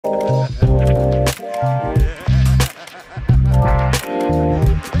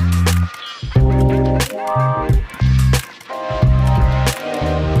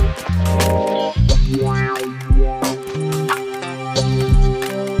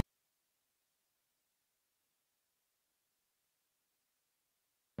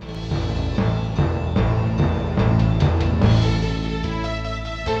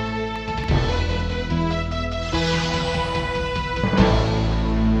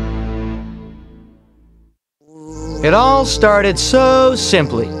It all started so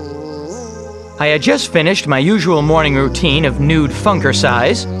simply. I had just finished my usual morning routine of nude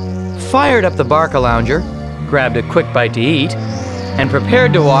funkercise, fired up the Barcalounger, grabbed a quick bite to eat, and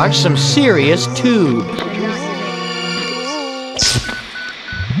prepared to watch some serious tube.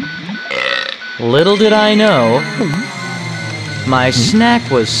 Little did I know, my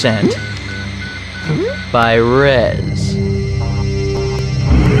snack was sent by Rez.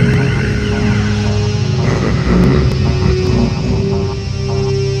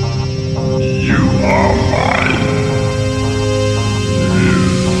 You are mine.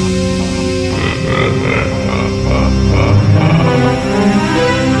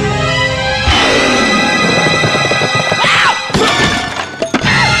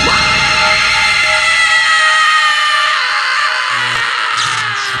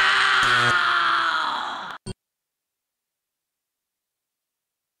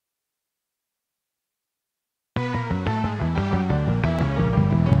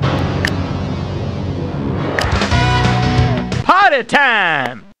 Party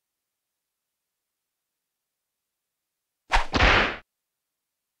time!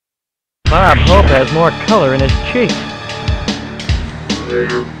 Bob Hope has more color in his cheeks.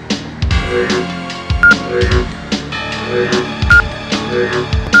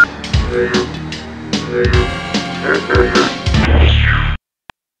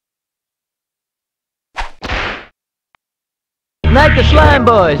 Like the slime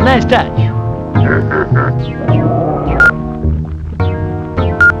boys, nice touch.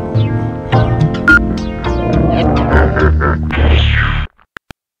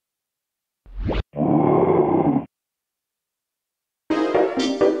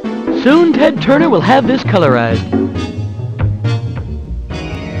 Soon Ted Turner will have this colorized.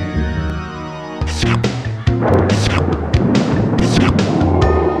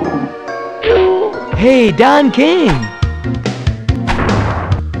 Hey, Don King!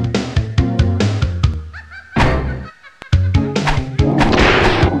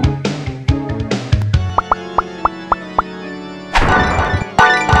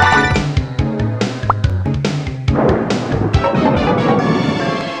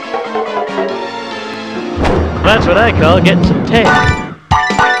 That's what I call getting some taste.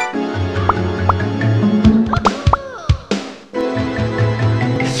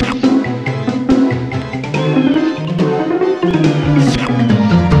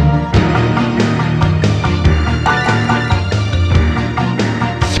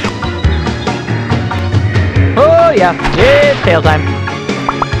 Oh yeah, it's tail time.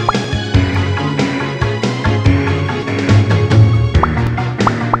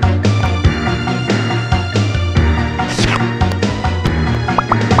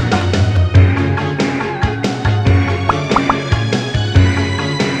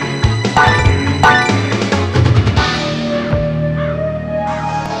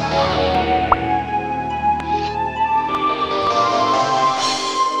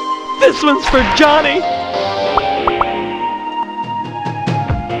 This one's for Johnny!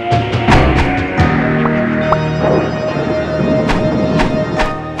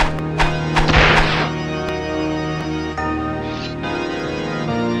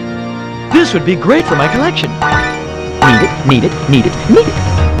 This would be great for my collection. Need it, need it, need it, need it!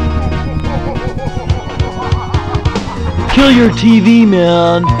 Kill your TV,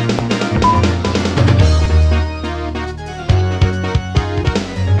 man!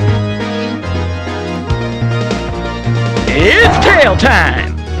 It's tail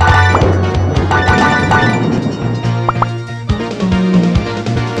time!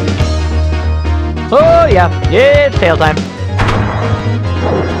 Oh yeah, it's tail time.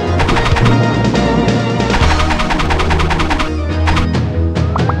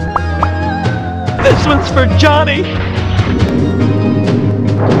 This one's for Johnny!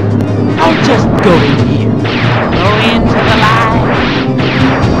 I'll just go in here. Go into the light.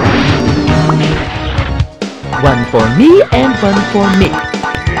 One for me and one for me.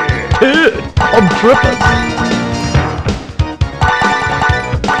 Good, I'm tripping.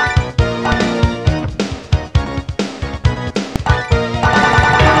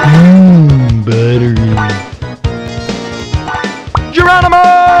 Battery. Geronimo!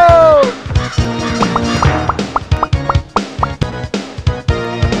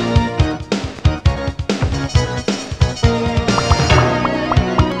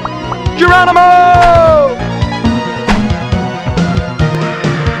 Geronimo!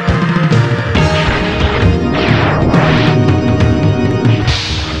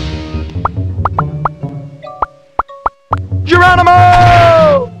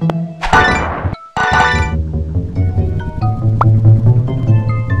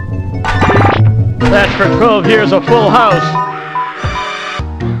 That's for 12 years of Full House.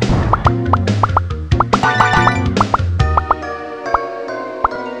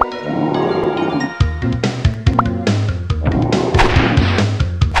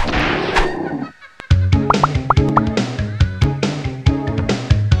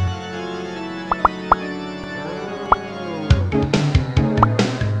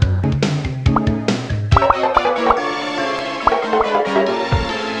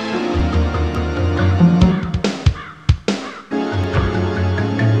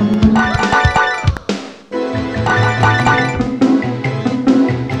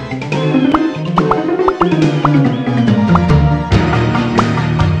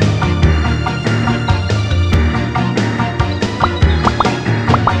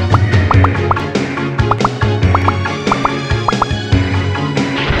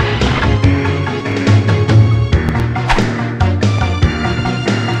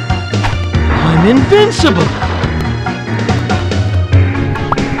 Invincible!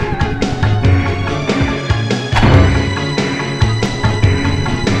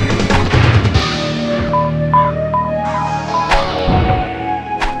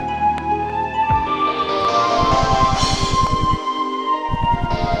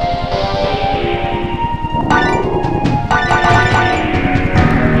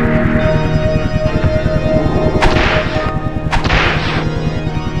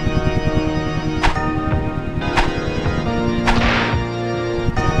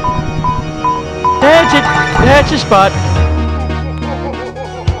 That's it. That's the spot.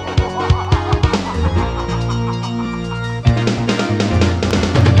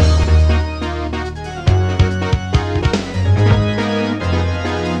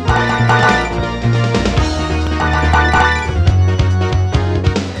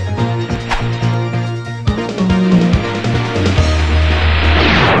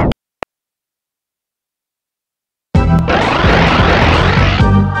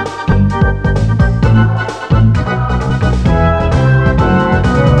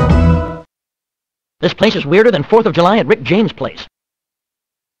 This place is weirder than 4th of July at Rick James' place.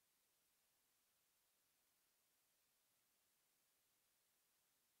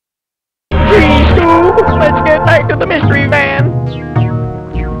 Preschool! Let's get back to the mystery van!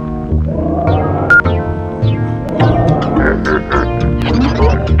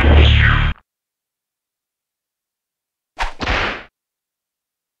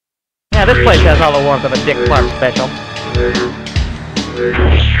 Yeah, this place has all the warmth of a Dick Clark special.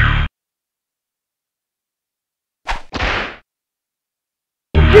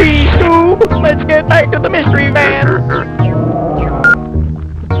 Preschool! Let's get back to the mystery van!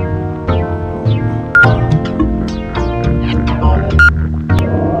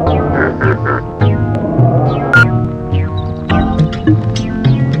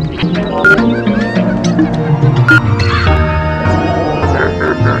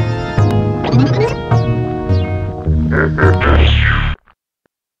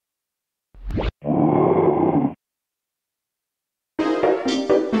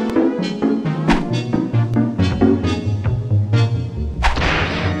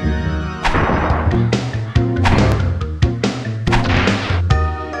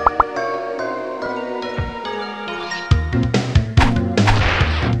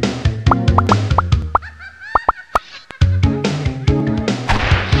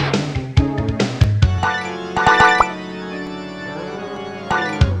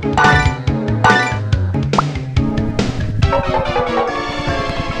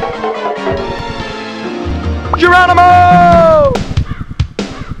 Geronimo!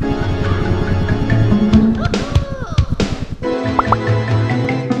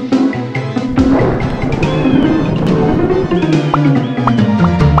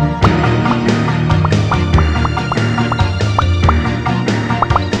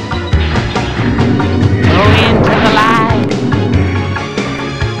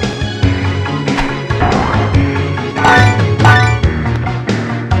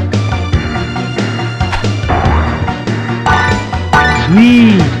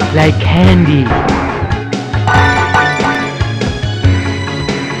 Sweet like candy.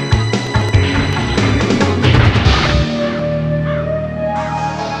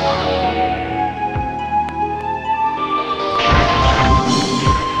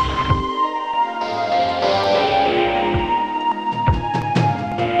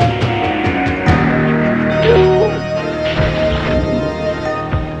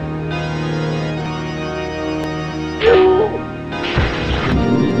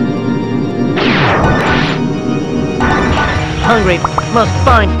 Hungry, must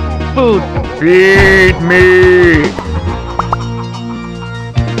find food. Feed me!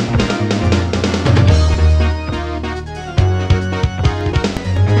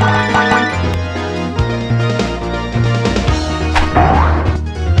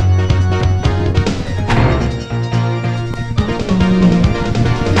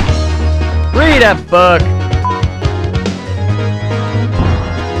 Read a book.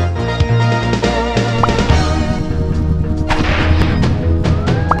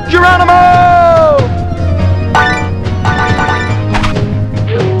 Geronimo!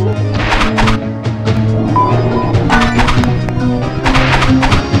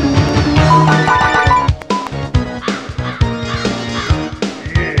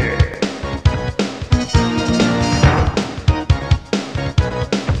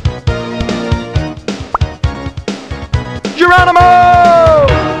 Geronimo!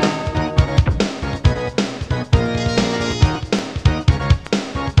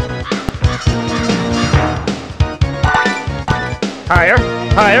 Higher,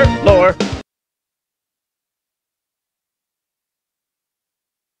 higher, lower.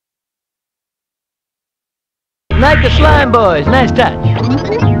 Like the slime boys, nice touch.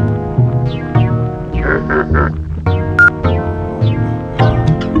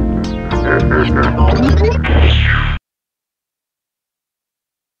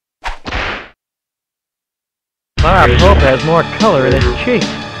 Bob Hope has more color in his cheeks.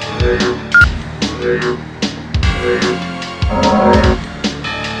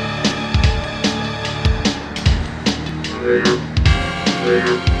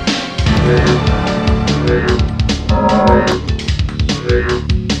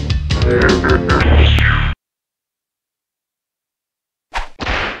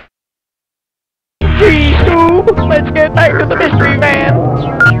 Gee, Stu, let's get back to the mystery van.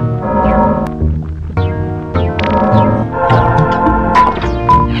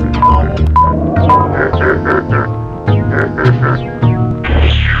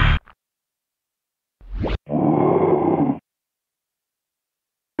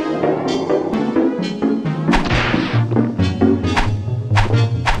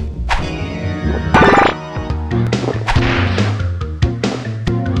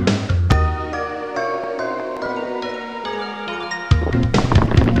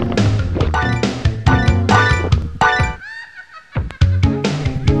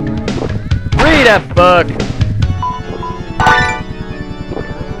 Read a book.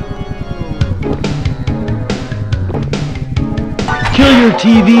 Kill your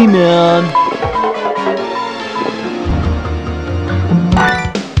TV, man.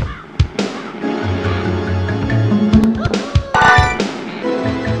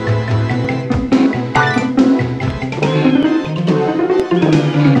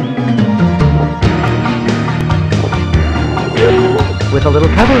 With a little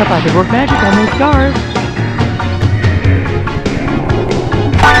cover-up, I could work magic on those scars.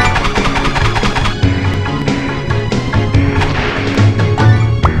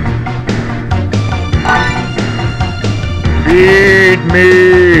 Feed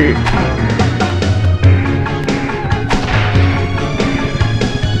me!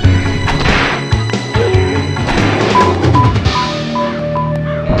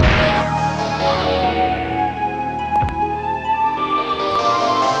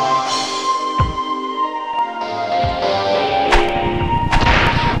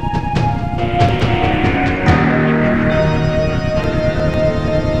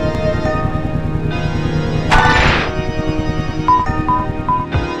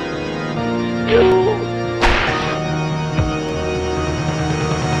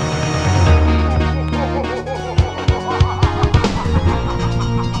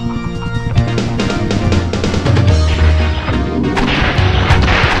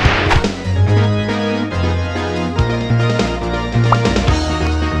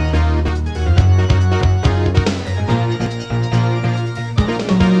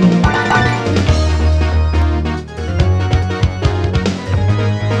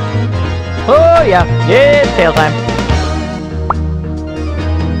 Oh yeah, it's tail time.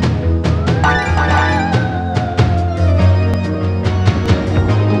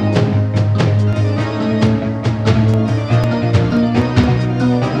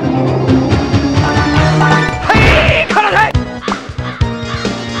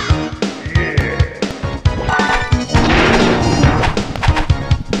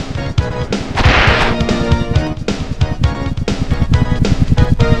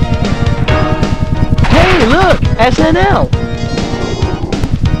 Look! SNL!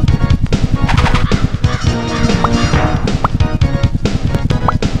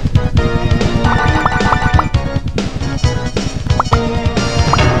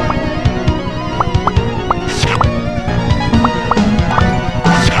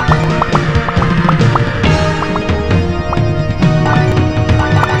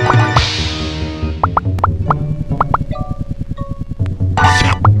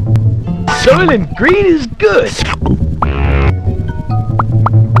 Soylent Green is good!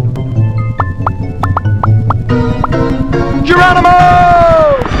 Geronimo!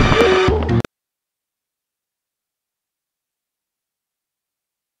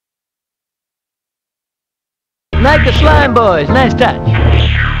 Like the slime boys, nice touch.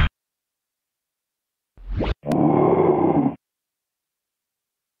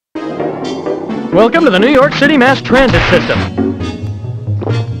 Welcome to the New York City mass transit system.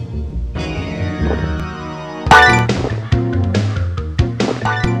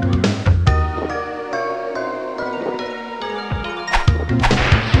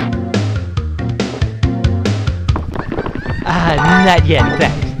 Not yet,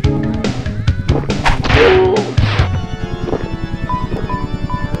 thanks.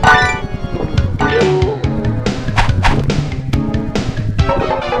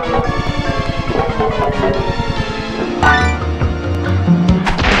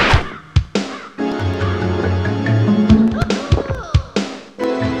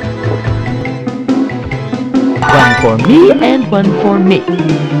 One for me and one for me.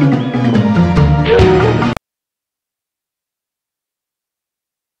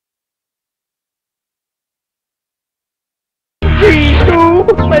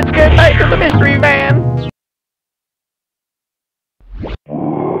 Let's get back to the mystery van!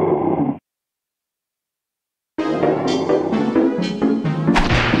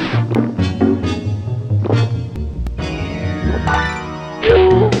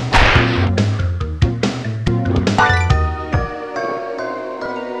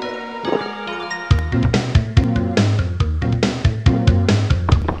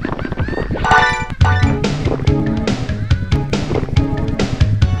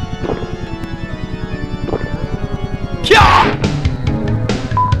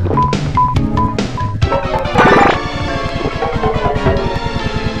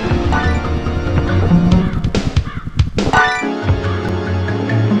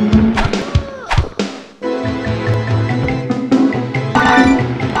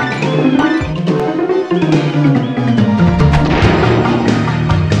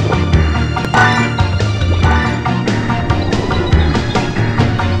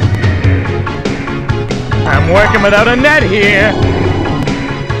 I'm working without a net here.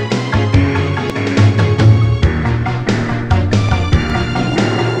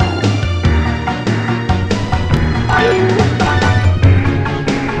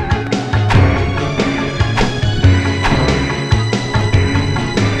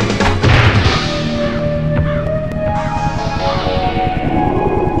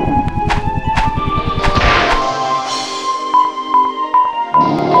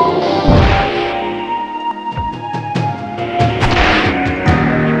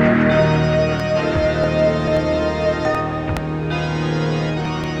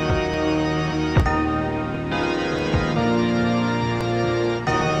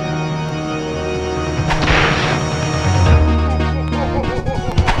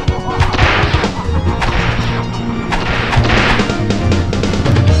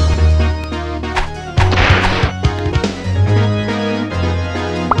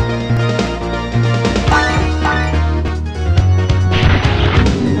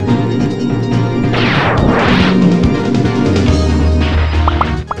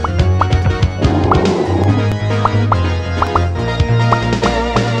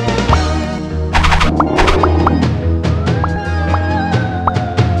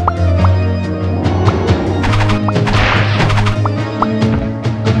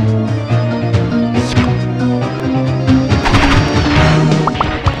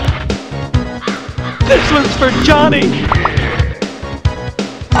 This one's for Johnny!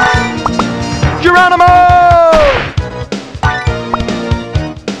 Geronimo!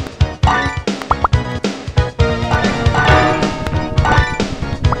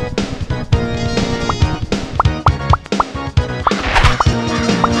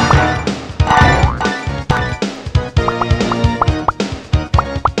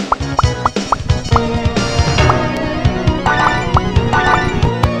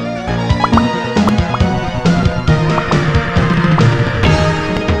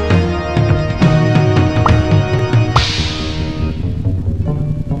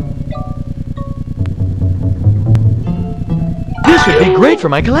 This would be great for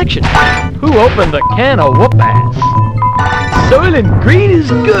my collection. Who opened the can of whoop-ass? Soylent Green is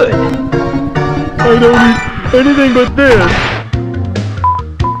good. I don't eat anything but this.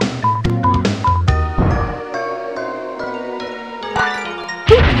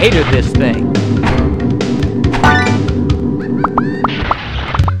 Who hated this thing?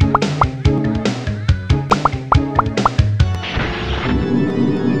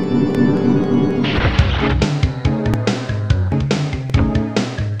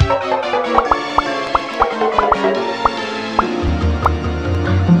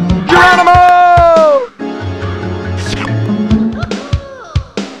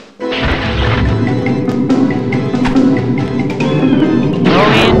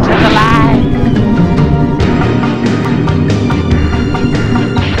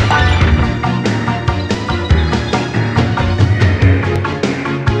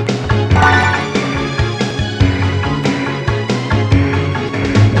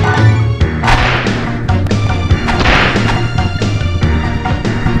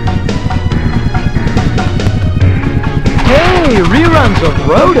 Jewels of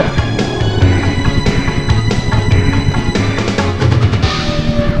Rhoda.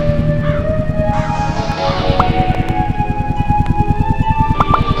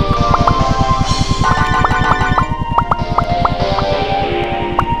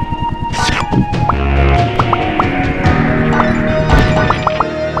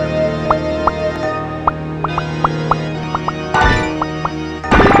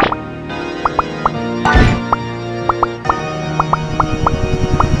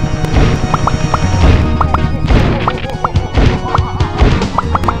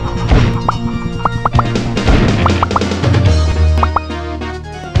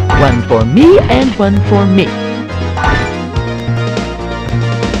 One for me and one for me.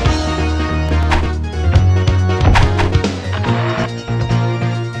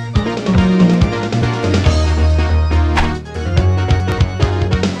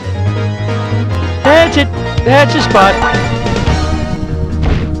 That's it. That's the spot.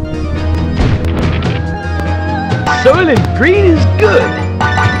 Soylent Green is good.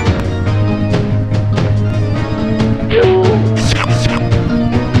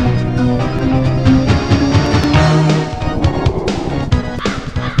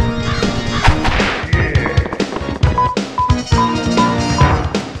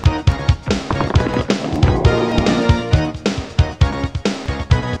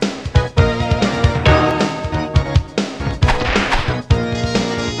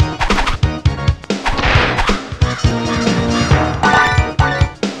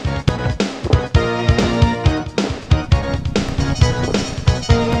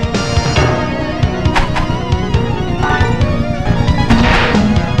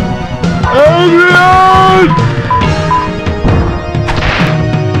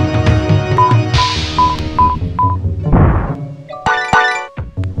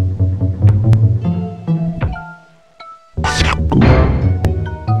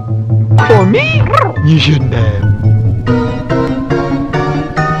 For me? You shouldn't have.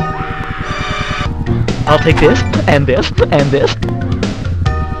 I'll take this, and this, and this.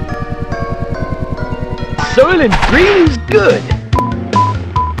 Soylent Green is good.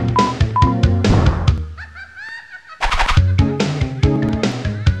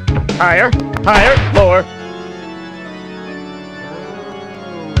 Higher, higher, lower.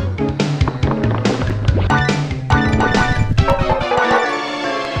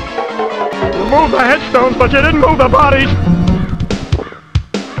 You moved the headstones, but you didn't move the bodies.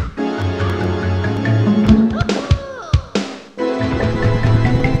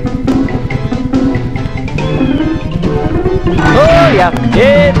 Oh yeah,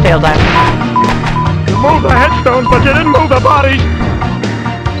 it failed that. You moved the headstones, but you didn't move the bodies.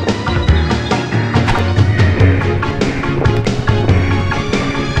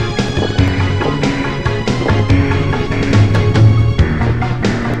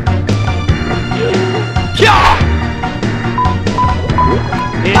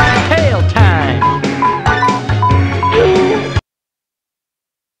 It's tail time!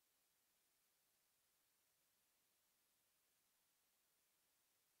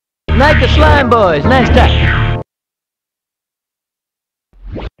 Like the slime boys, nice touch!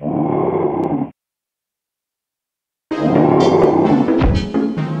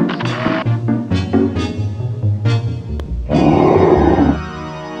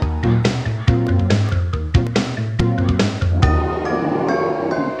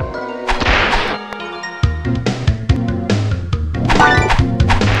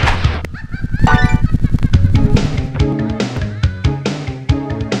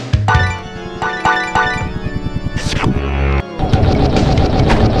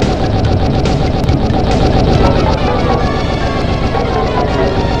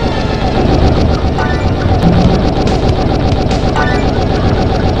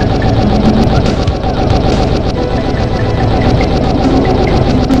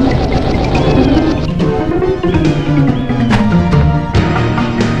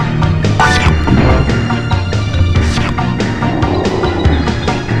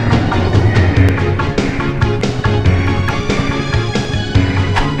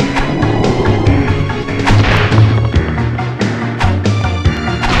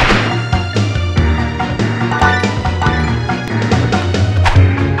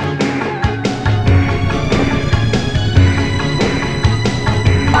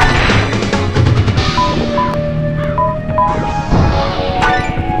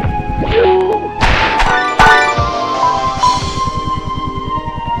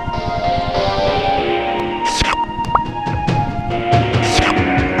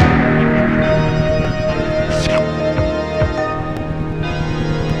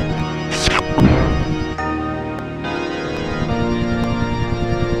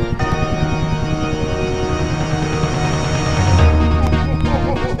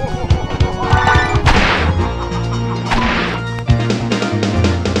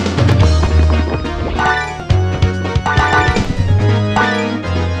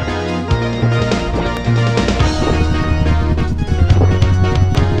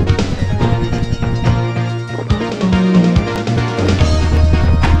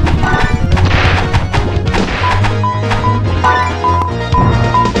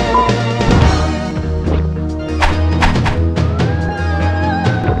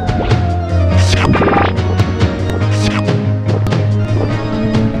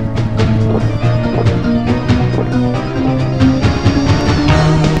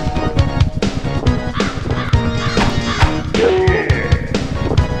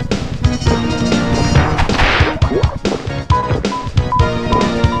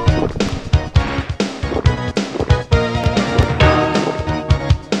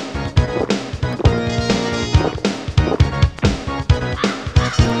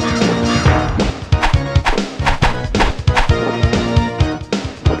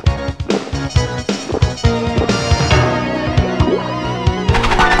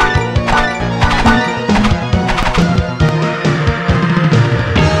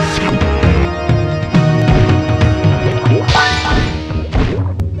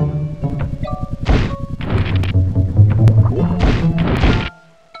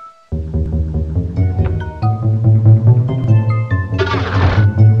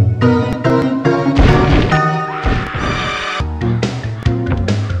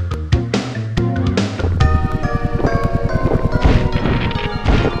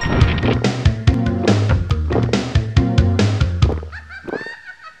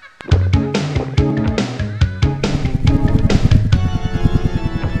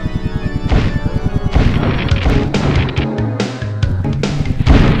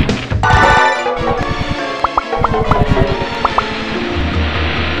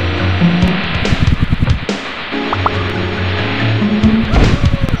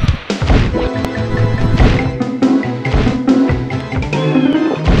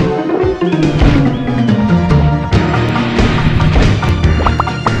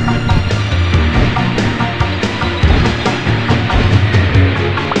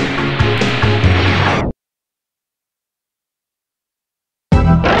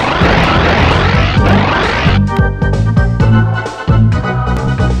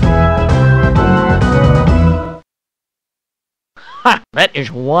 That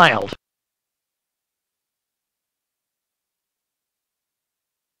is wild.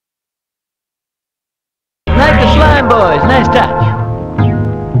 Like the slime boys, nice touch.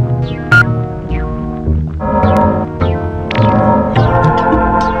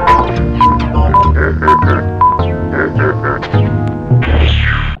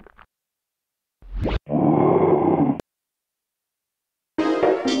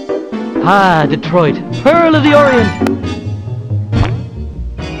 Ah, Detroit, Pearl of the Orient.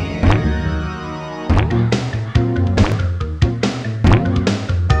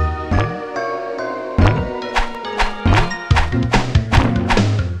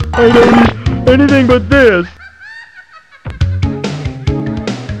 I don't eat anything but this.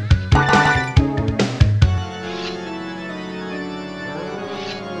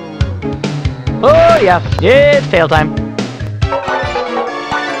 Oh yeah, it's tail time.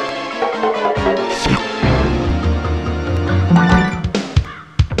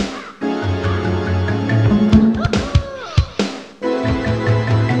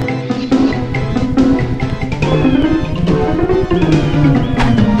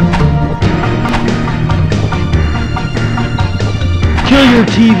 Kill your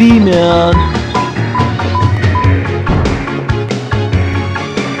TV, man.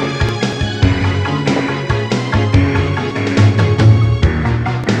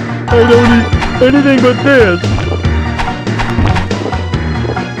 I don't eat anything but this.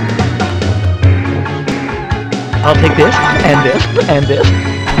 I'll take this, and this, and this.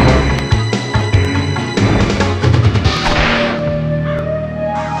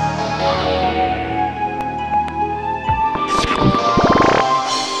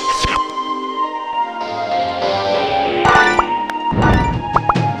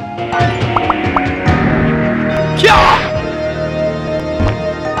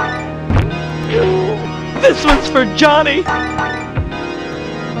 This one's for Johnny.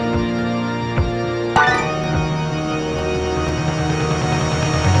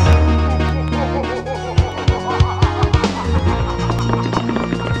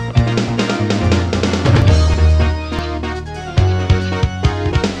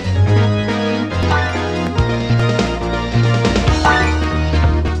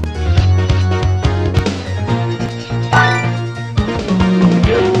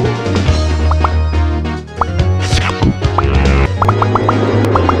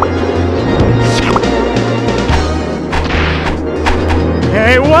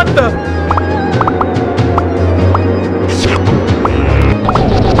 Hey, what the?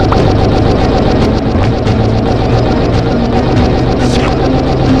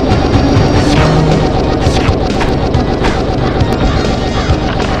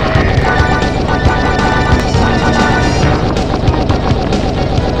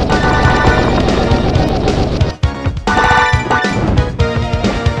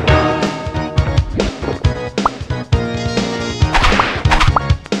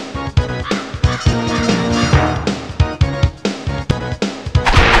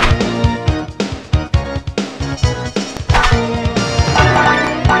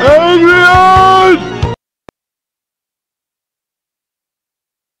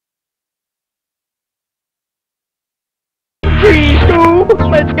 Free school!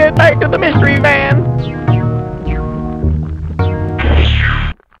 Let's get back to the mystery van!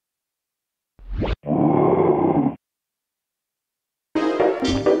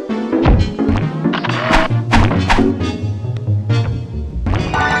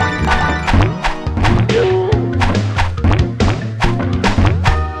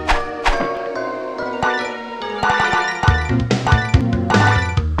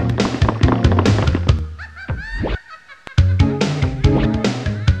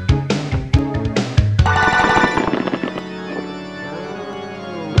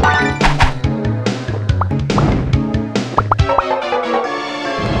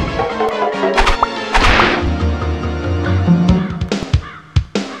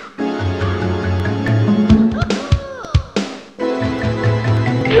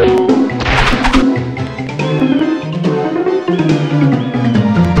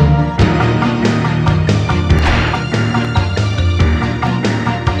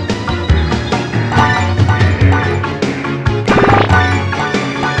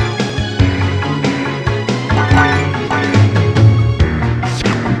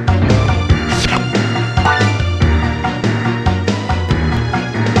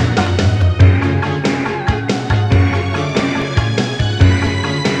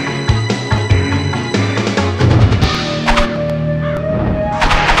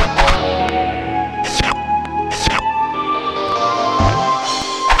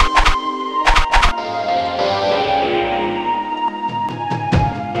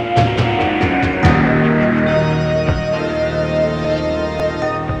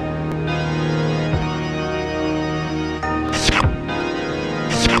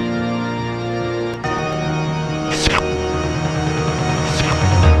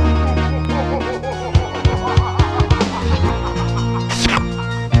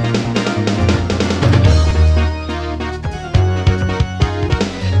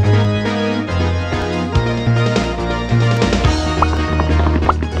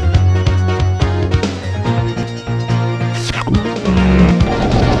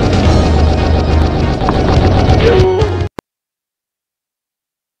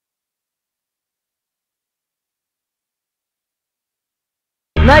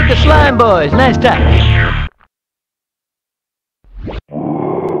 Like the slime boys, nice touch.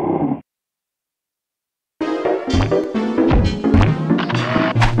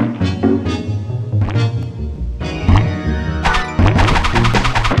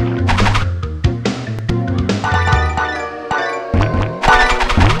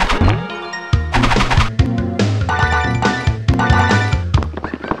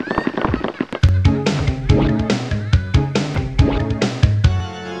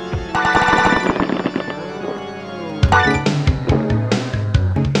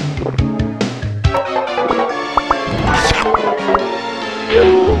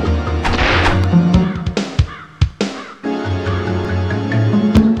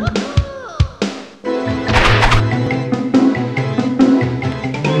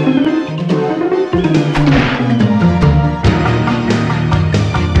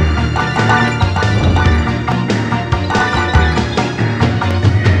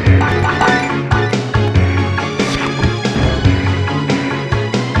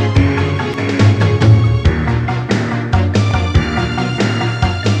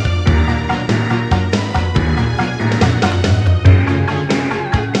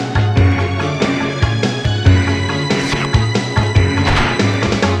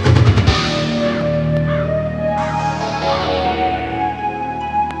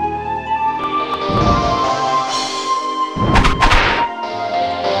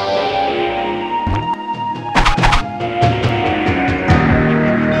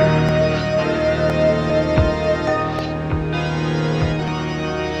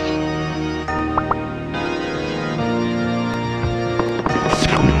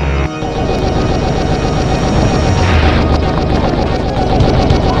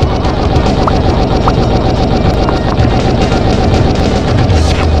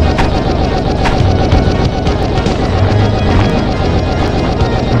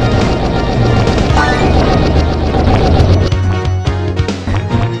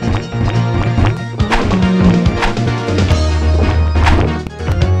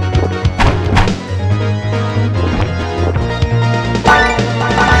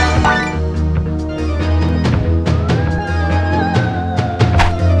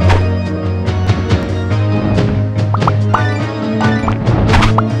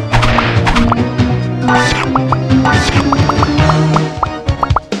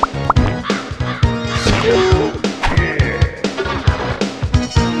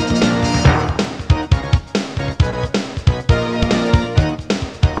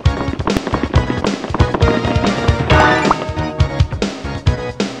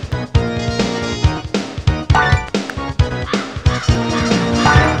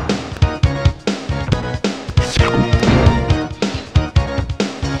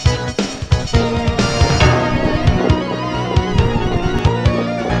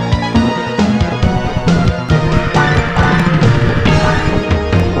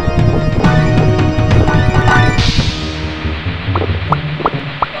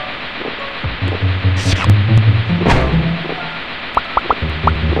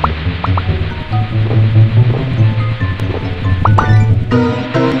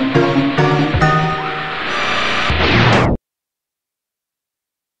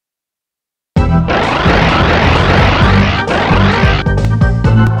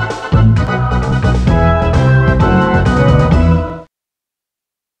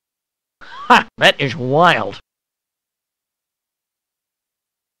 Ha! That is wild.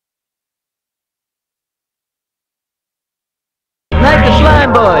 Like the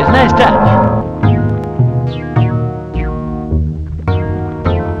slime boys, nice touch.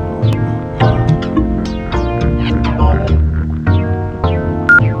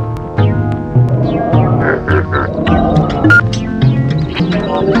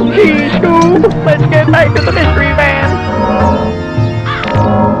 Gee, Scoob, let's get back to the mystery van.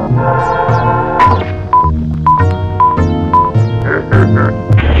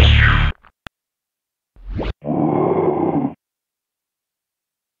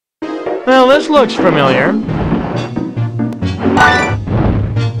 Well, this looks familiar.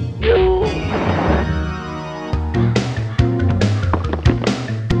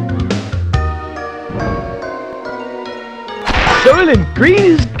 Soylent Green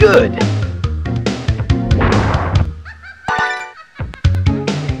is good.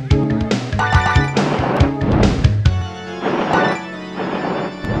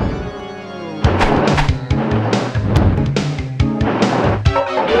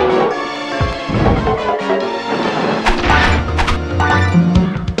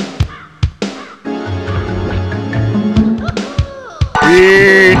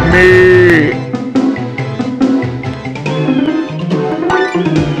 Eat me!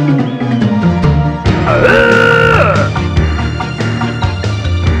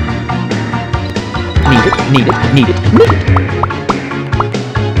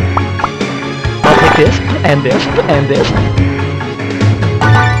 this, and this, and this.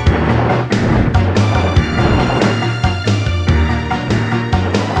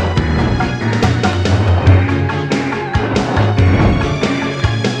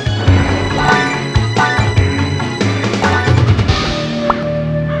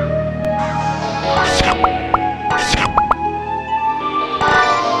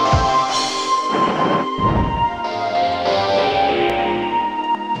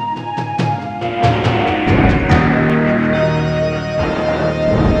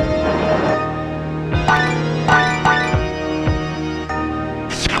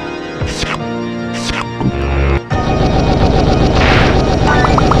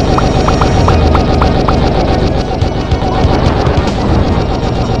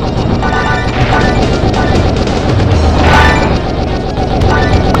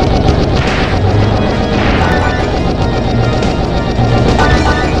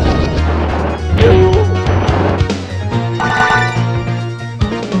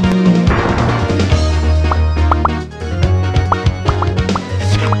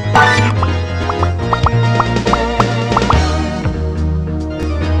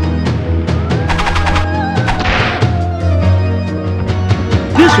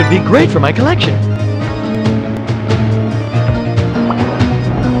 This would be great for my collection.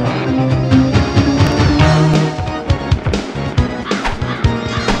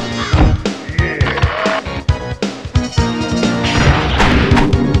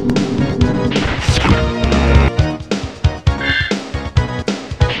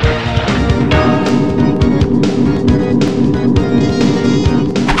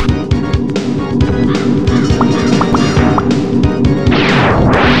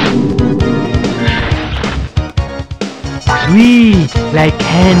 Sweet, like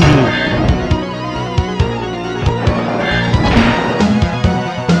candy.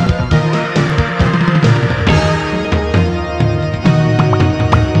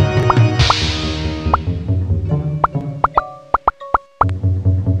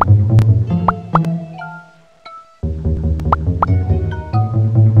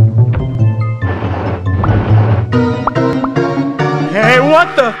 Hey,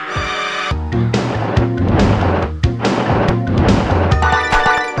 what the?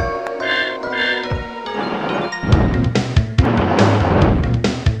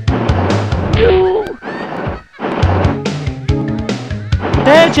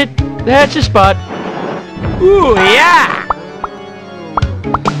 That's it. That's the spot. Ooh, yeah!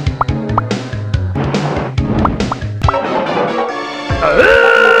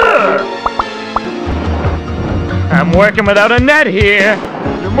 I'm working without a net here.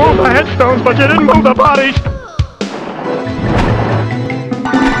 You moved the headstones, but you didn't move the bodies.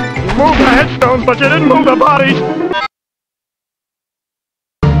 You moved the headstones, but you didn't move the bodies.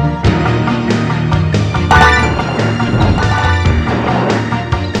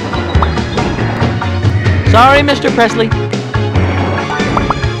 Sorry, Mr. Presley.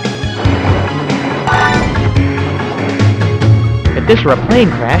 If this were a plane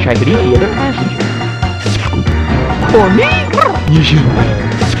crash, I could eat the other passengers. For me? You should.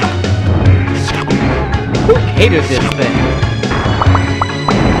 Who hated this thing?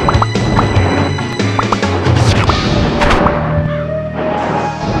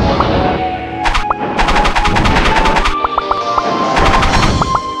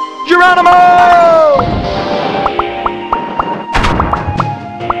 Geronimo!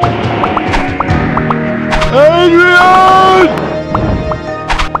 Adrian!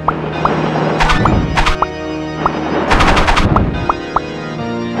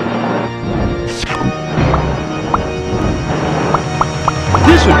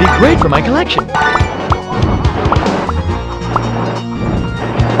 This would be great for my collection.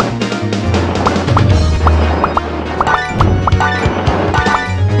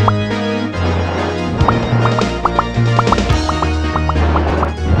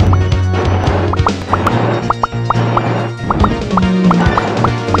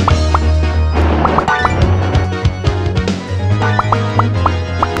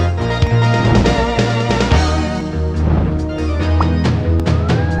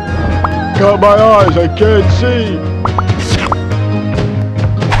 Got my eyes, I can't see.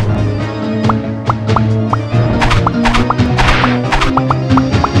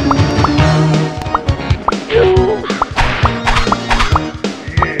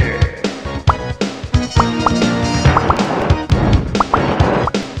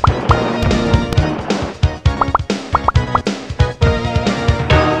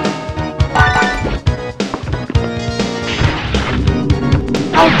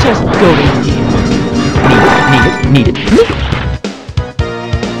 I'll just go in here. Need it, need it, need it, need it.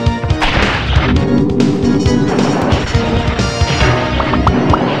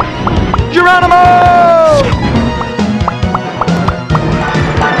 Geronimo!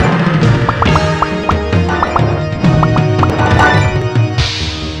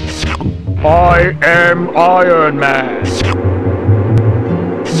 I am Iron Man.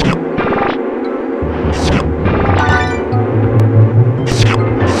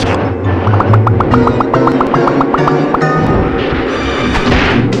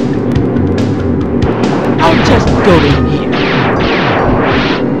 I'll just go in here.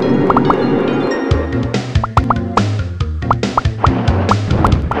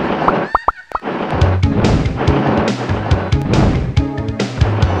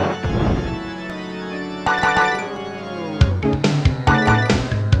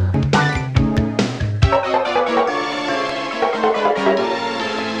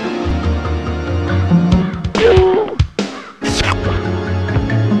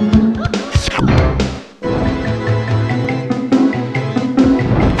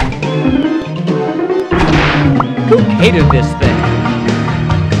 Hated this thing.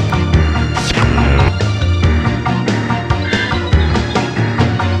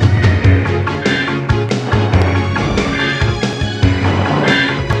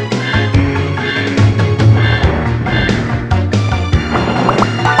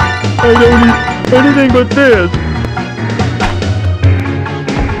 I don't eat anything but this.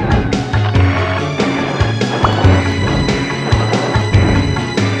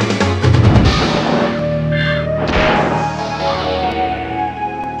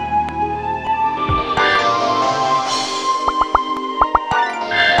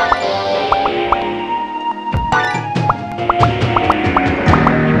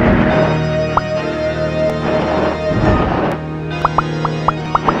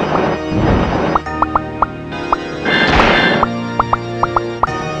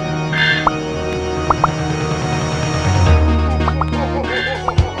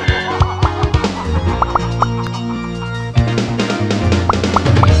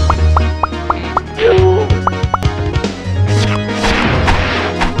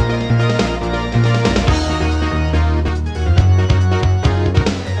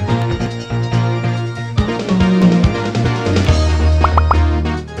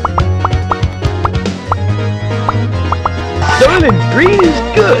 Zwelling green is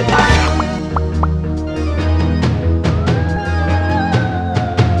good.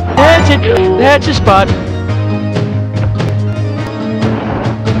 That's it. That's a spot.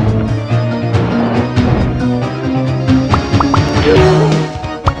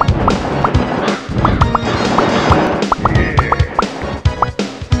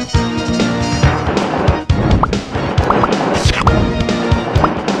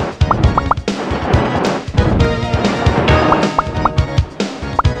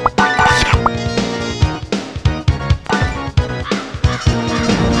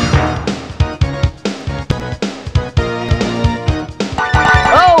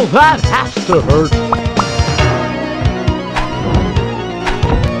 That has to hurt.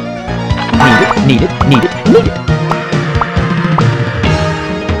 Need it, need it, need it, need it.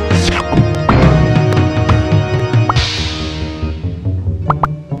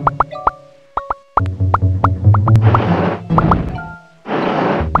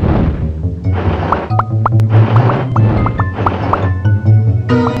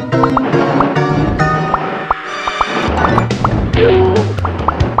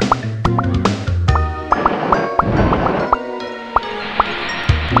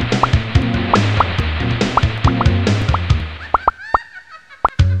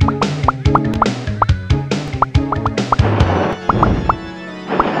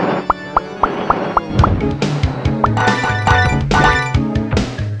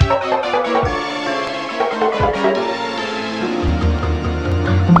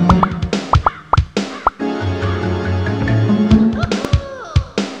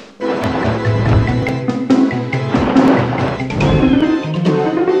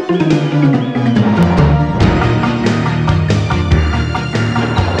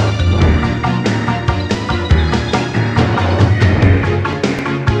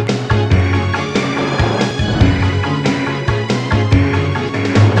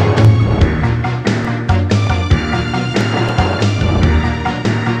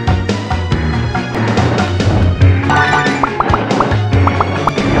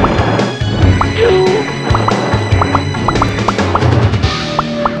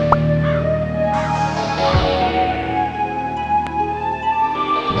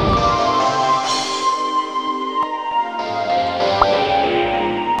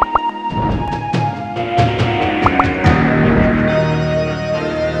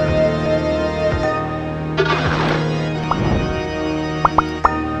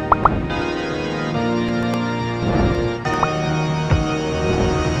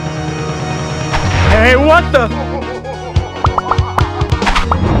 What the?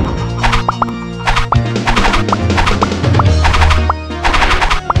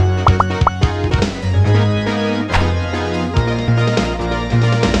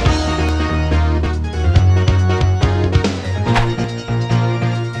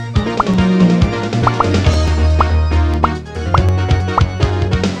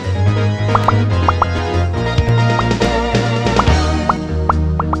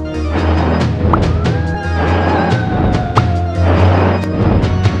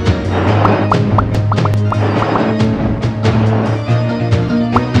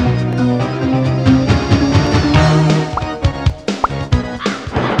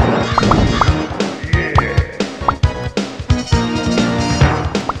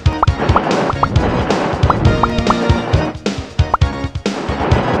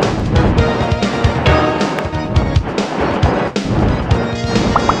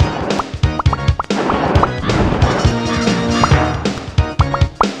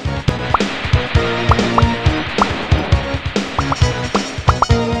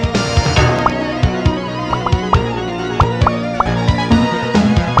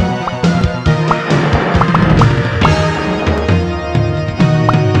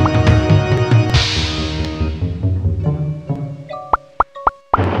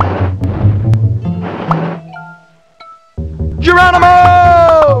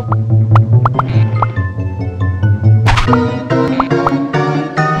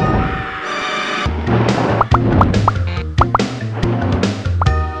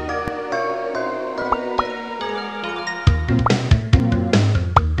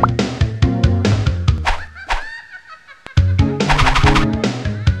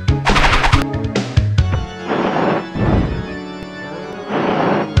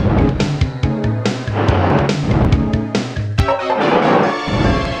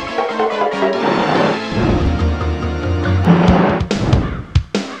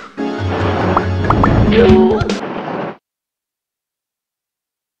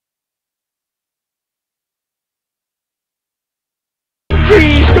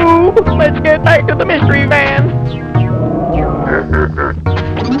 Free school! Let's get back to the mystery van!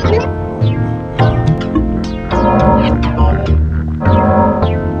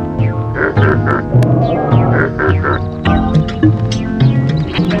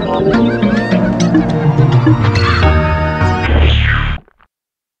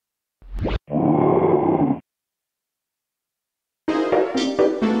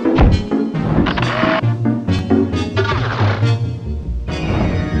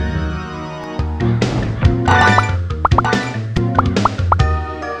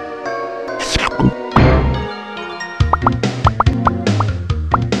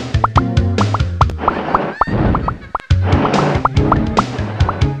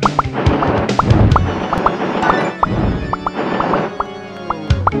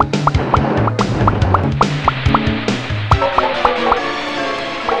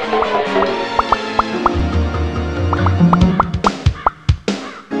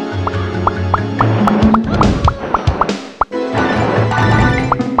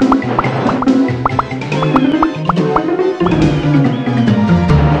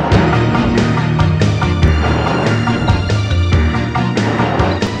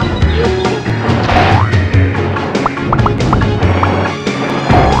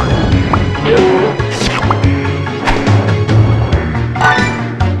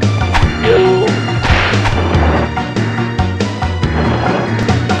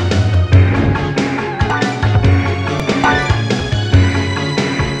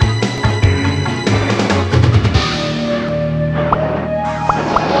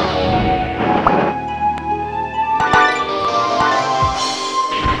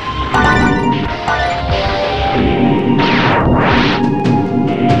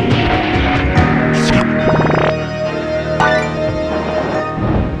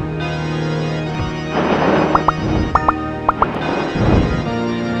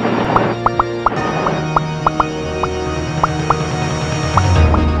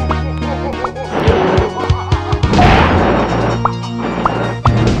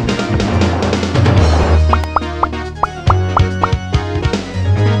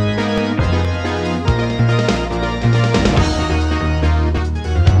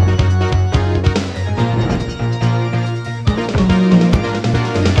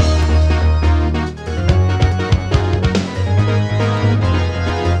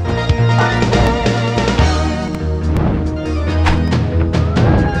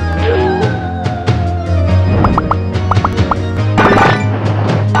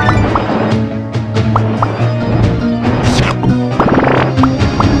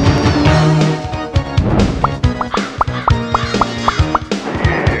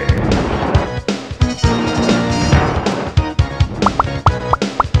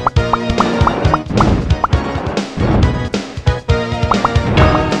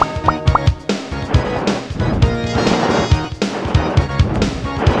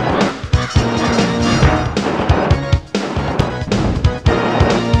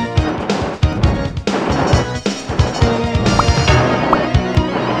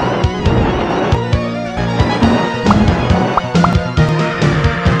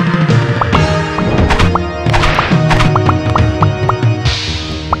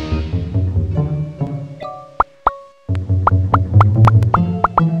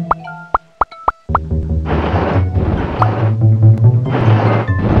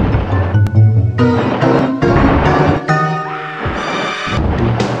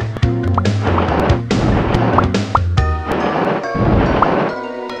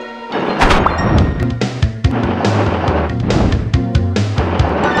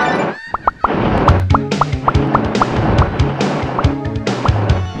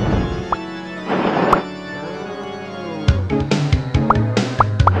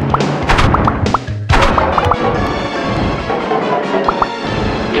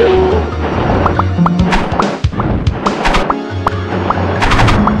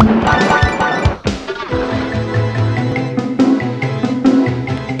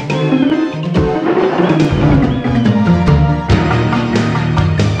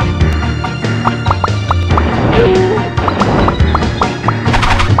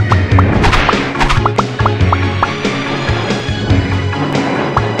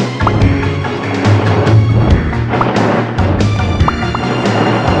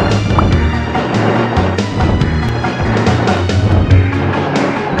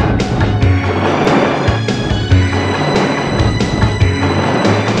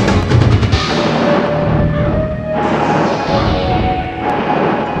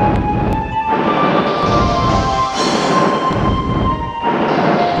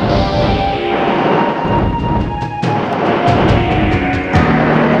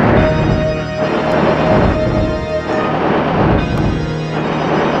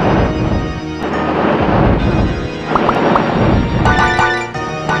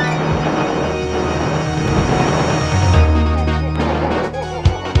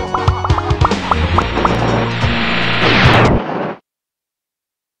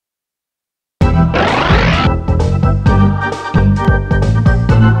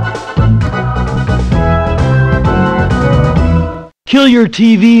 Kill your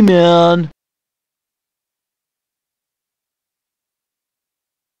TV, man.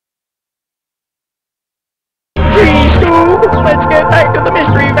 Gee, Scoob, let's get back to the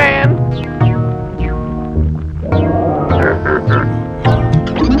mystery van.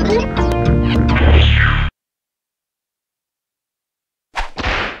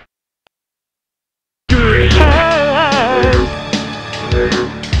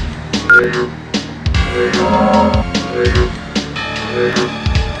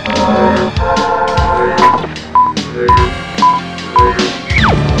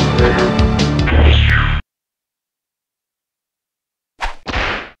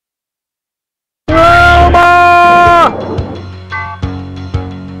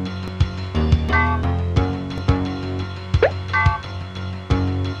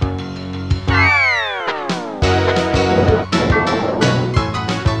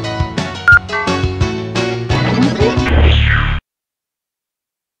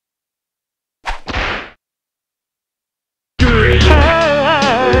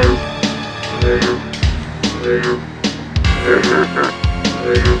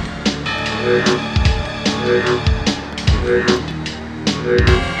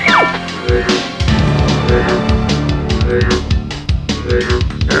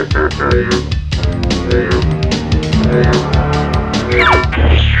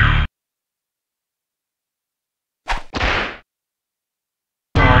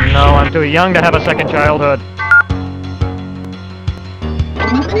 Oh no, I'm too young to have a second childhood.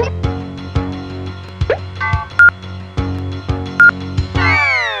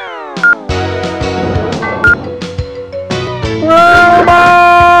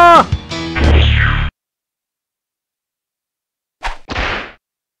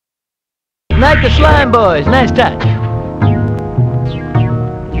 Like the slime boys, nice touch.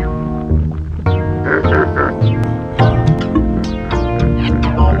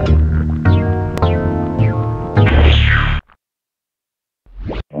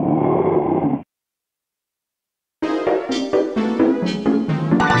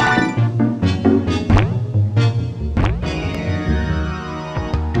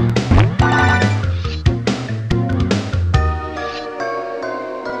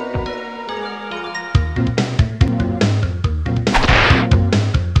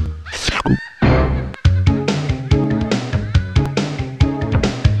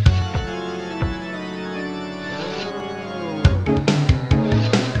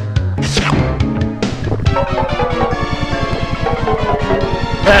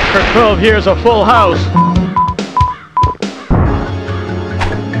 That for 12 years a full house.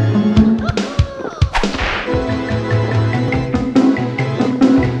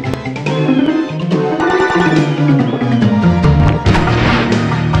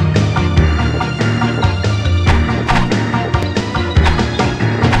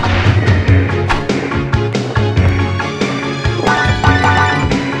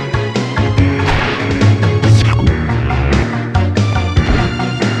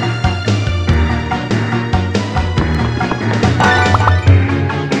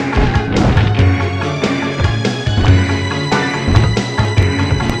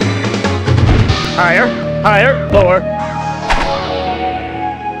 Higher, higher, lower.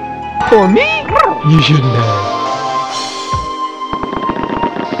 For me? You shouldn't have.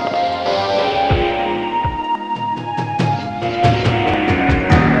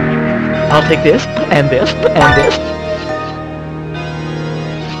 I'll take this, and this, and this.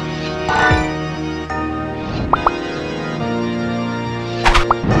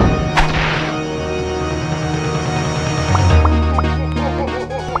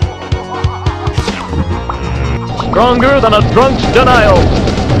 Stronger than a drunk's denial.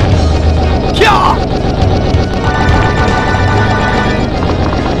 Yeah!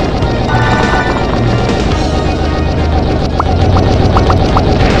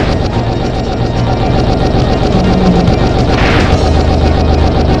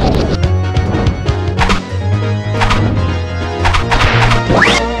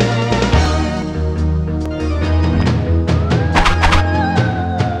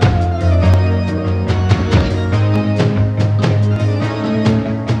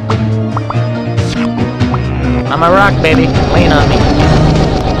 I'm a rock, baby. Lean on me.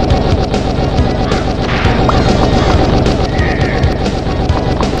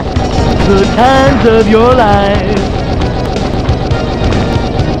 The times of your life.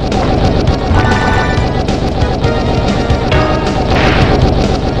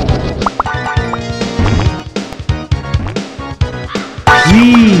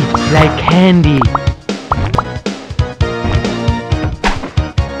 Sweet like candy.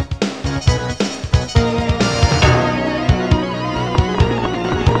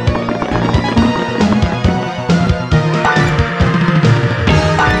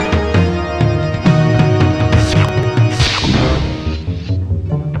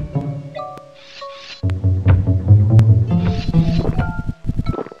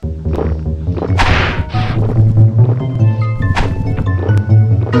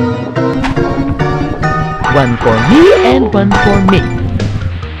 One for me and one for me.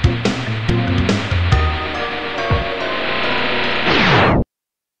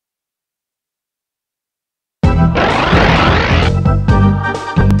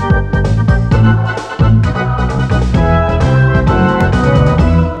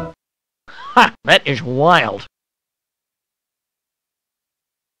 Ha! That is wild.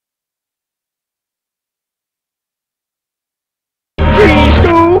 Please,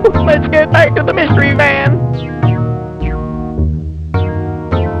 Scoob! Let's get back to the mystery van!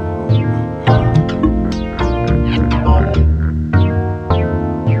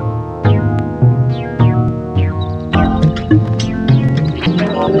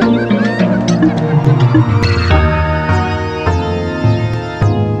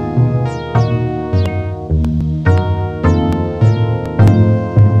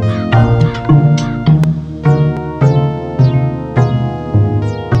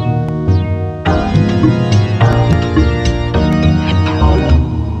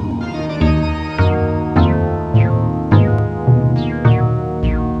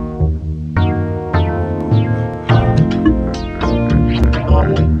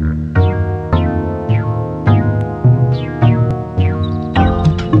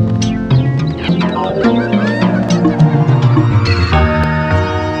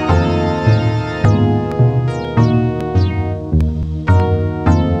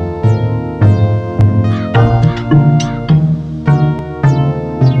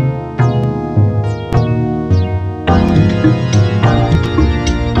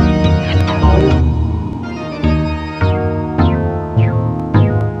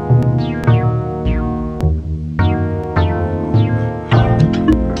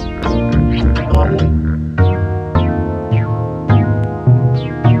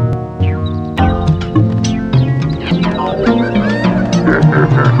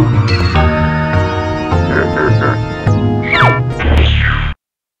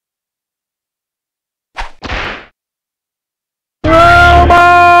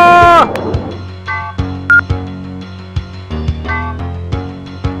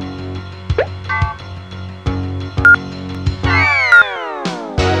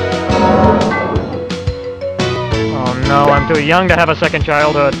 No, I'm too young to have a second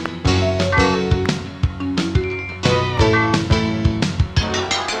childhood.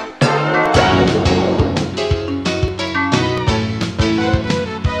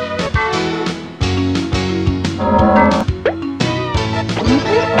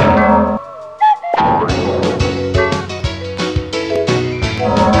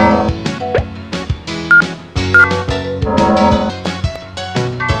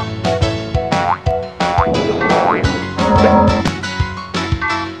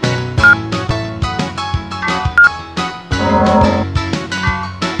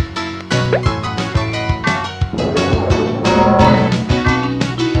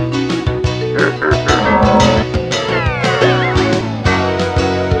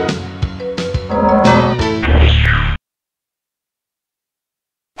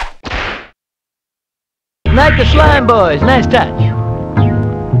 Like the slime boys, nice touch.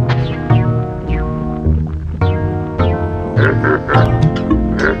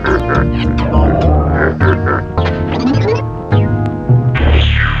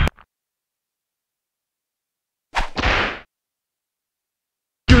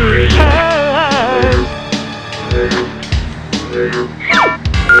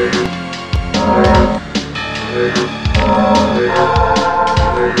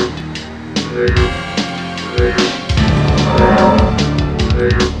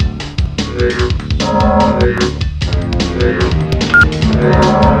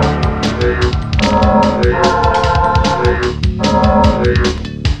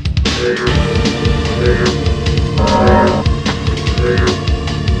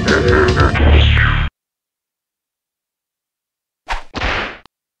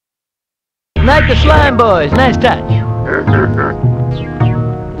 Like the slime boys, nice touch.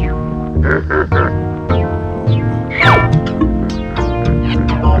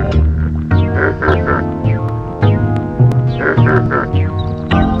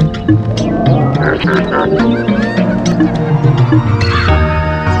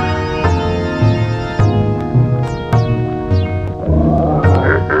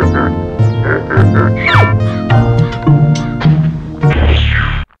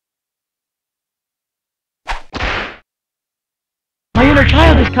 My inner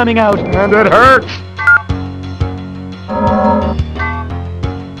child is coming out, and it hurts!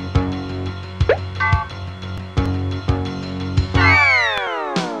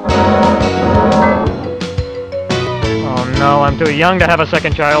 Oh no, I'm too young to have a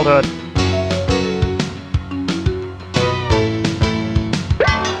second childhood.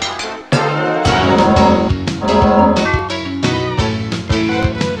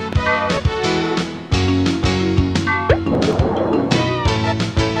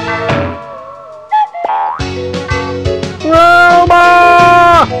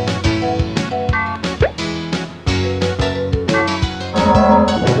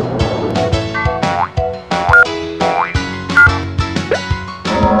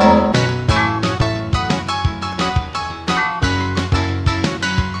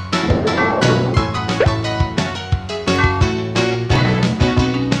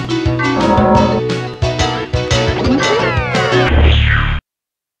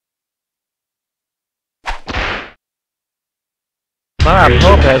 Bob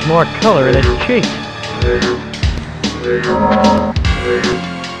Hope has more color in his cheeks.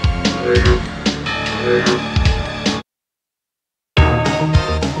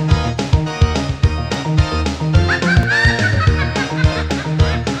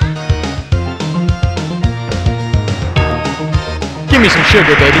 Give me some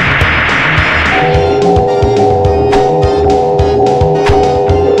sugar, baby.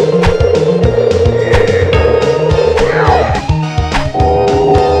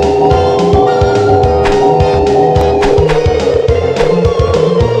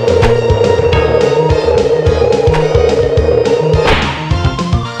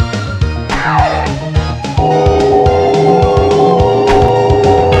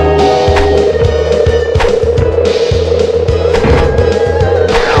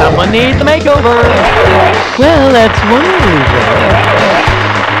 Someone needs a makeover. Well, that's one reason.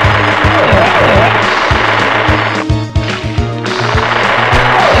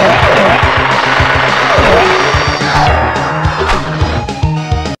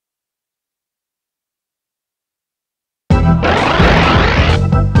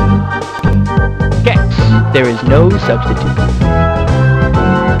 Gex, there is no substitute.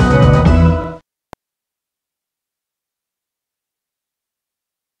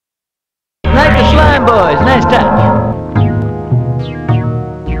 Like the slime boys, nice touch.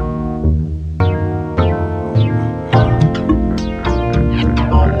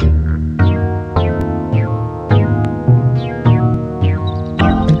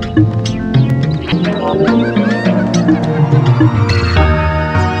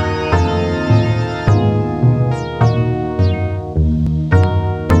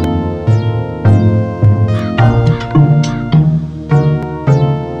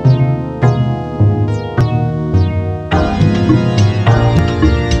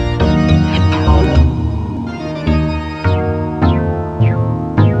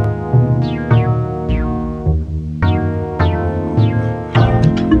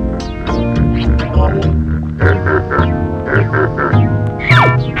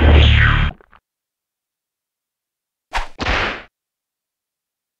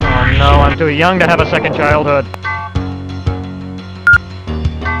 I'm too young to have a second childhood.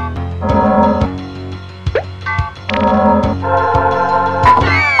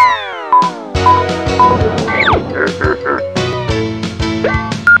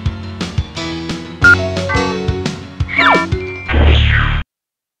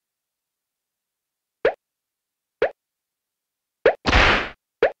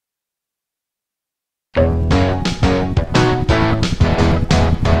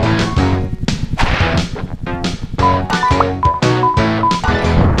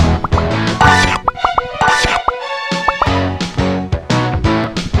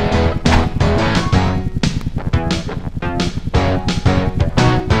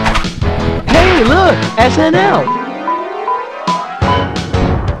 Hey, look! SNL!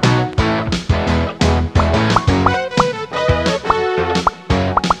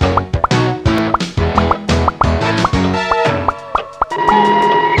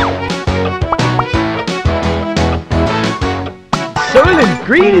 Soylent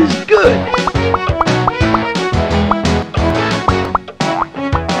Green is good!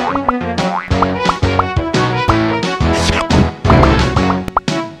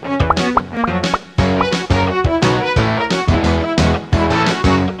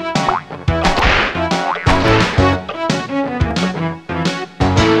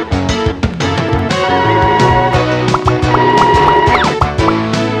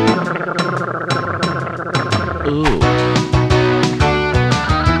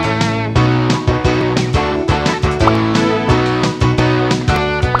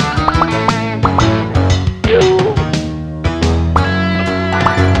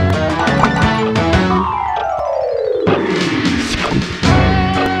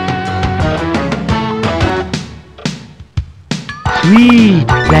 Sweet,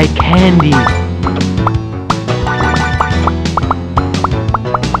 like candy.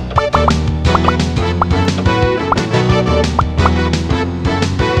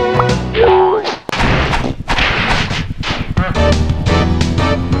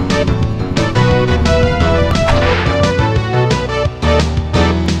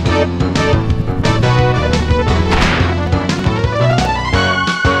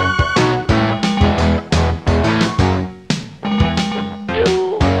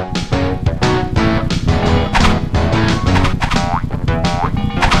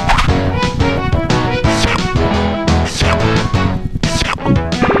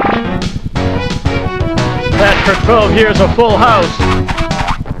 For 12 years, a full house.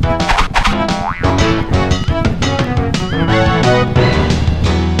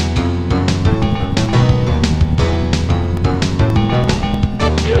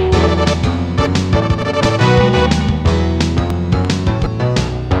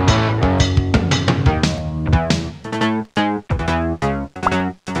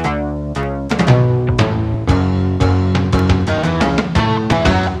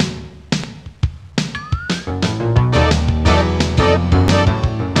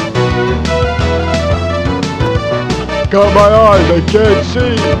 got my eyes, I can't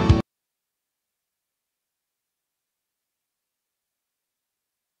see.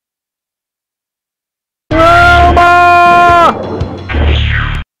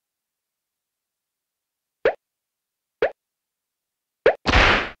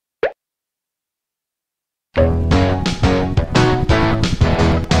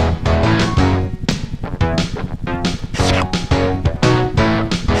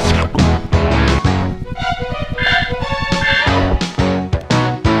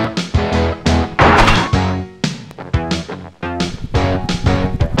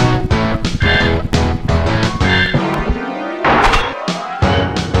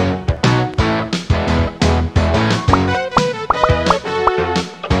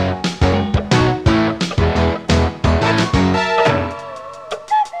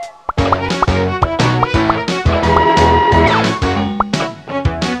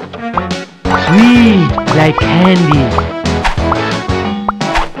 Sweet, like candy.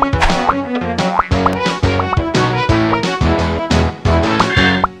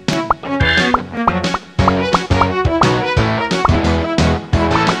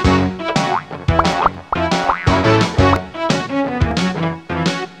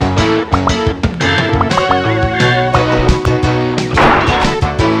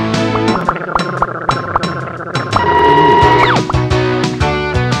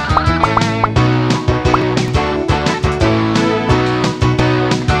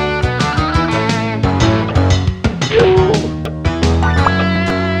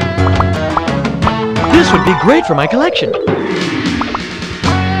 This would be great for my collection.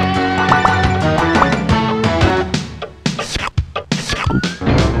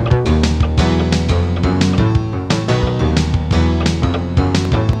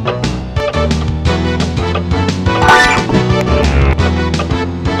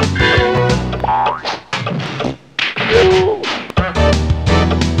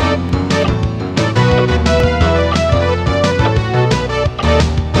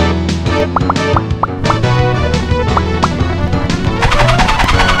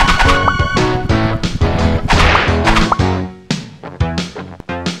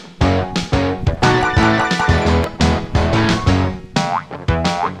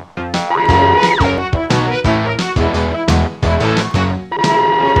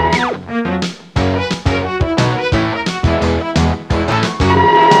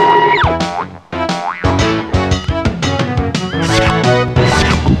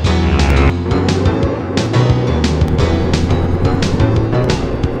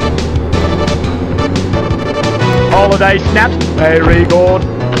 Holiday snaps, very good.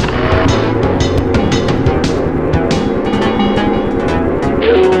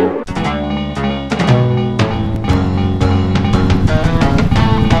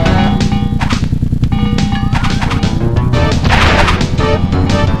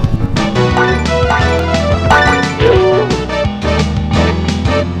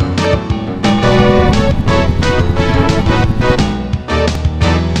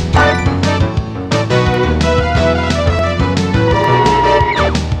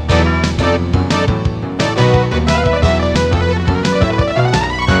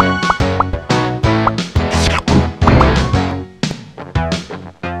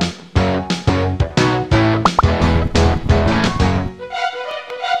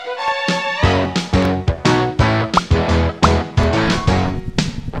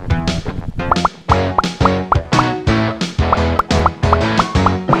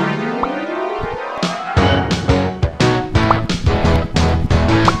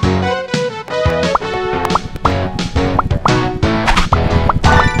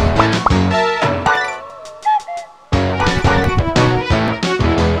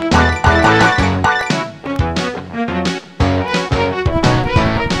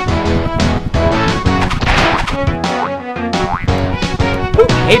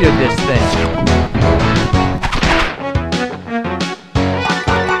 Hated this thing.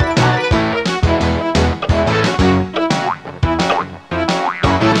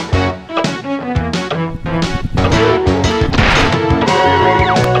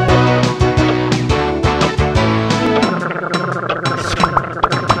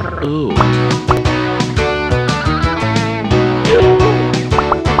 Ooh.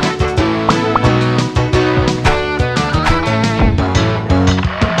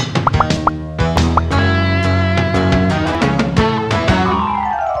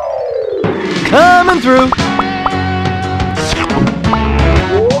 Coming through.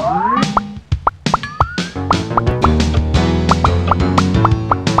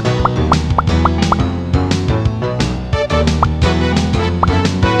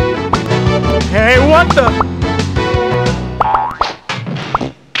 Hey, what the?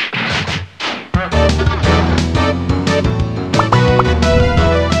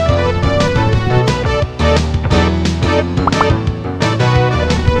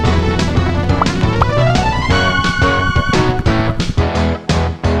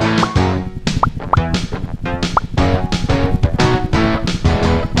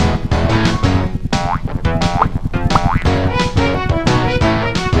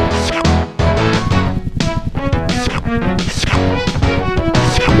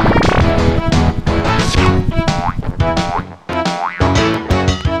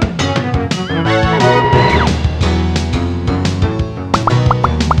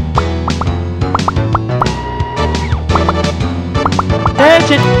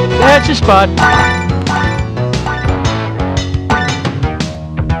 That's it. That's the spot.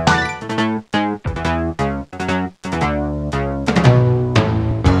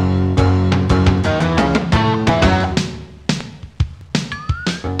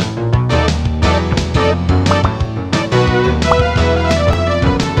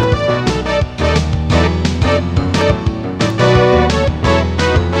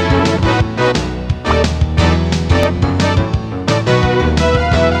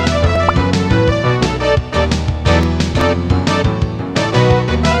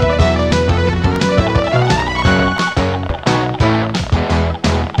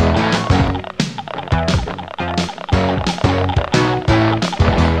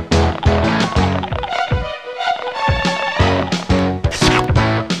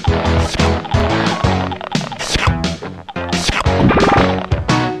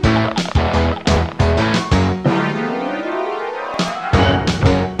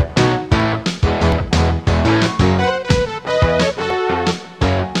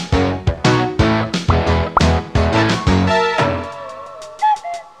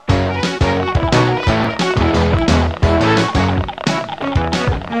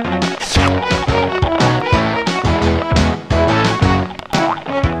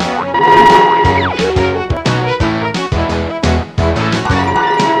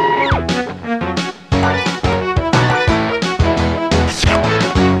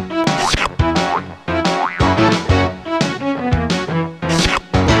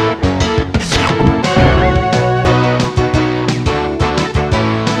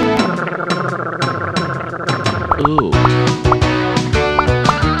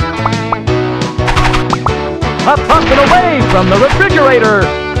 Up, up, and away from the refrigerator!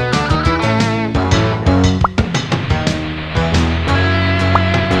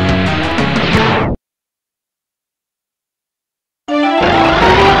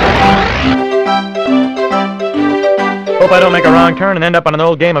 Hope I don't make a wrong turn and end up on an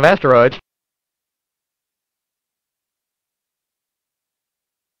old game of asteroids.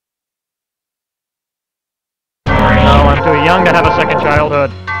 No, I'm too young to have a second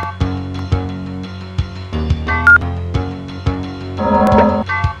childhood.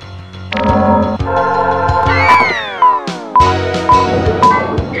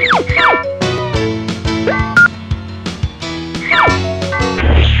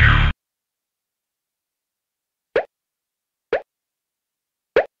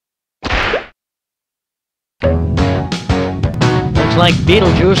 Looks like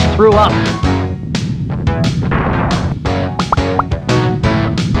Beetlejuice threw up.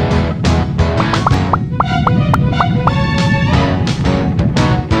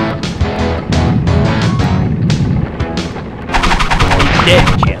 He's dead,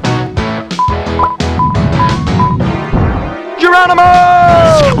 Jim. Geronimo!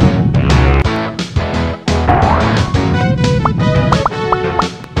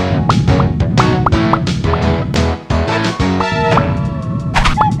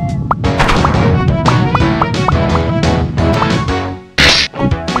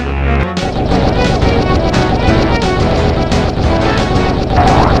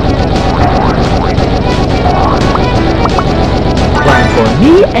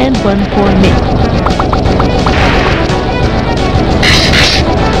 Me and one for me.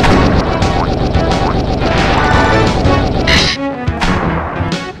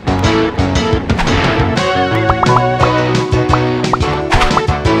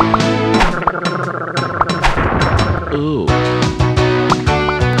 Ooh.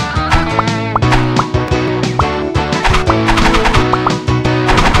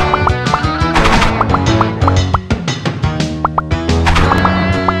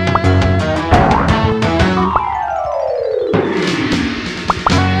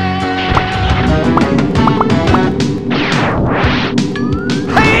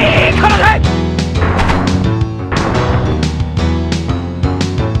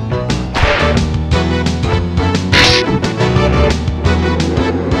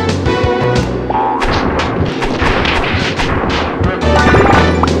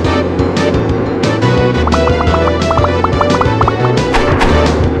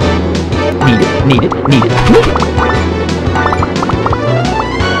 Need it.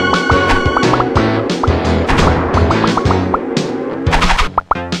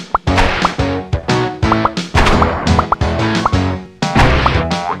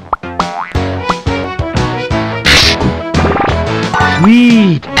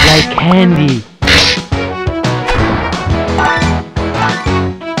 Sweet, like candy.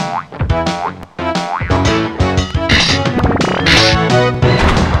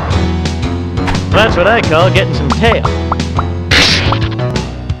 That's what I call getting some tail.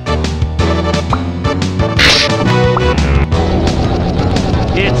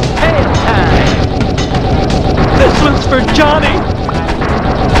 for Johnny!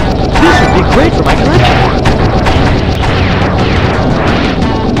 This would be great for my collection.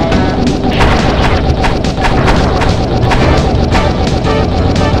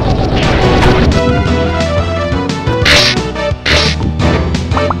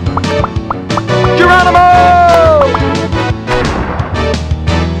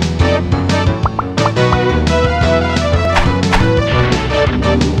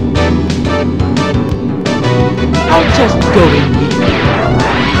 Just go in here.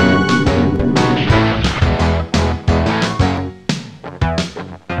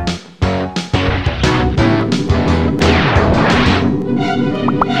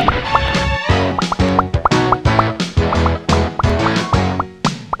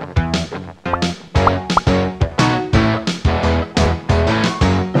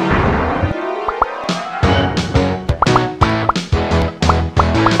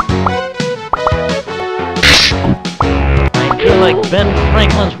 Like Ben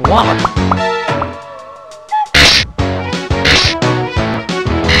Franklin's wallet.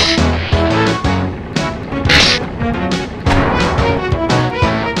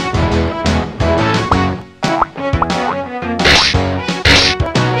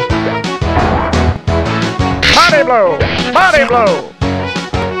 Body blow! Body blow!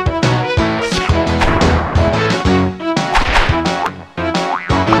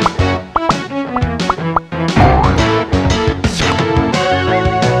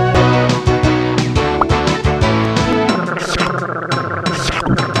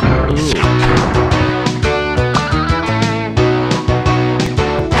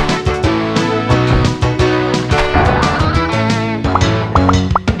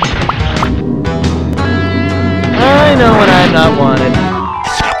 I know when I'm not wanted.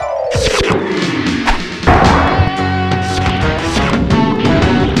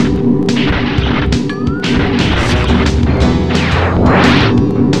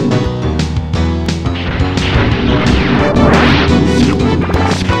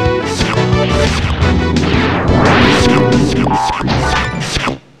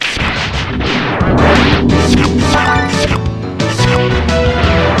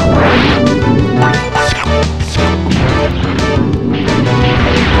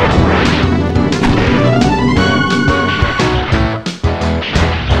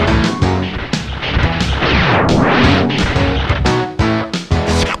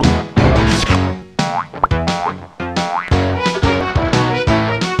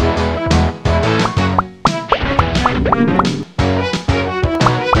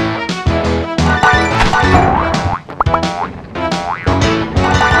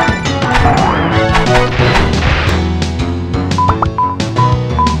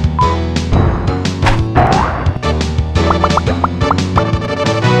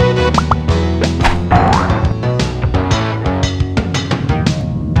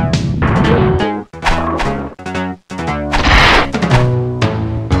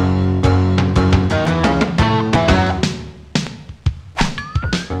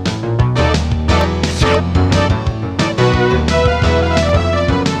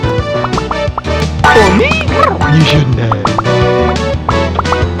 You shouldn't have.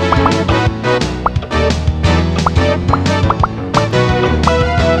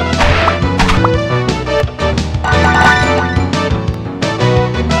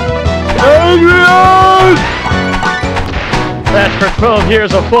 Adrian! That's for 12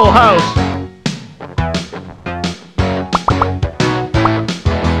 years of Full House.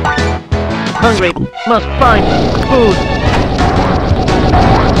 Hungry. Must find food.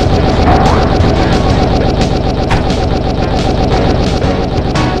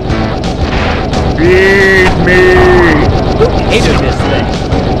 Feed me! Who hated this thing?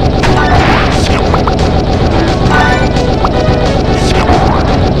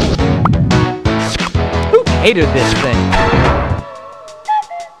 Who hated this thing?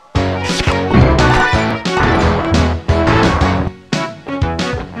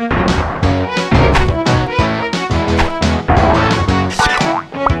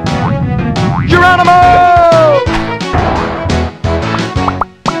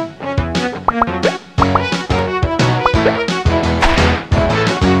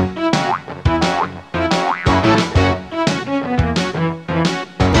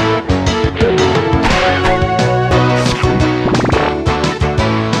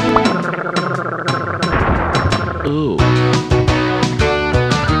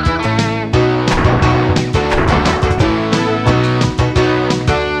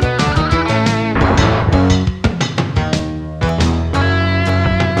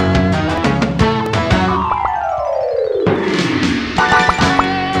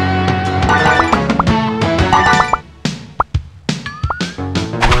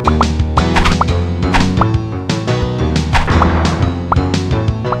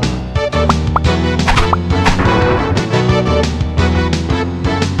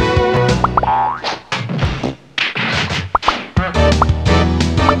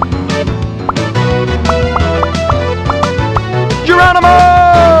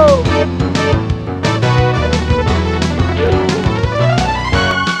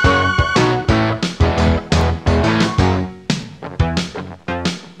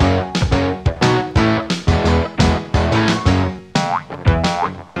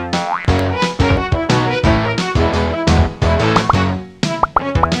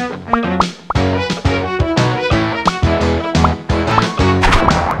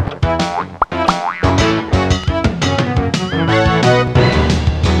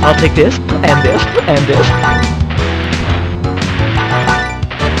 take this, and this, and this.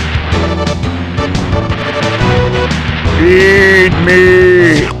 Feed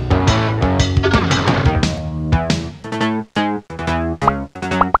me!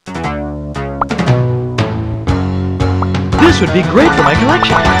 This would be great for my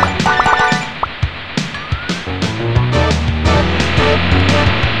collection.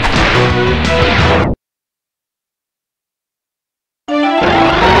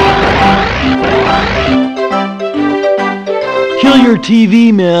 Kill your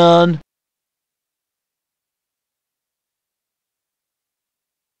TV, man.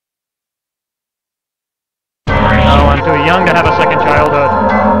 No, I'm too young to have a second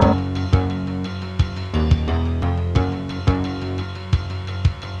childhood.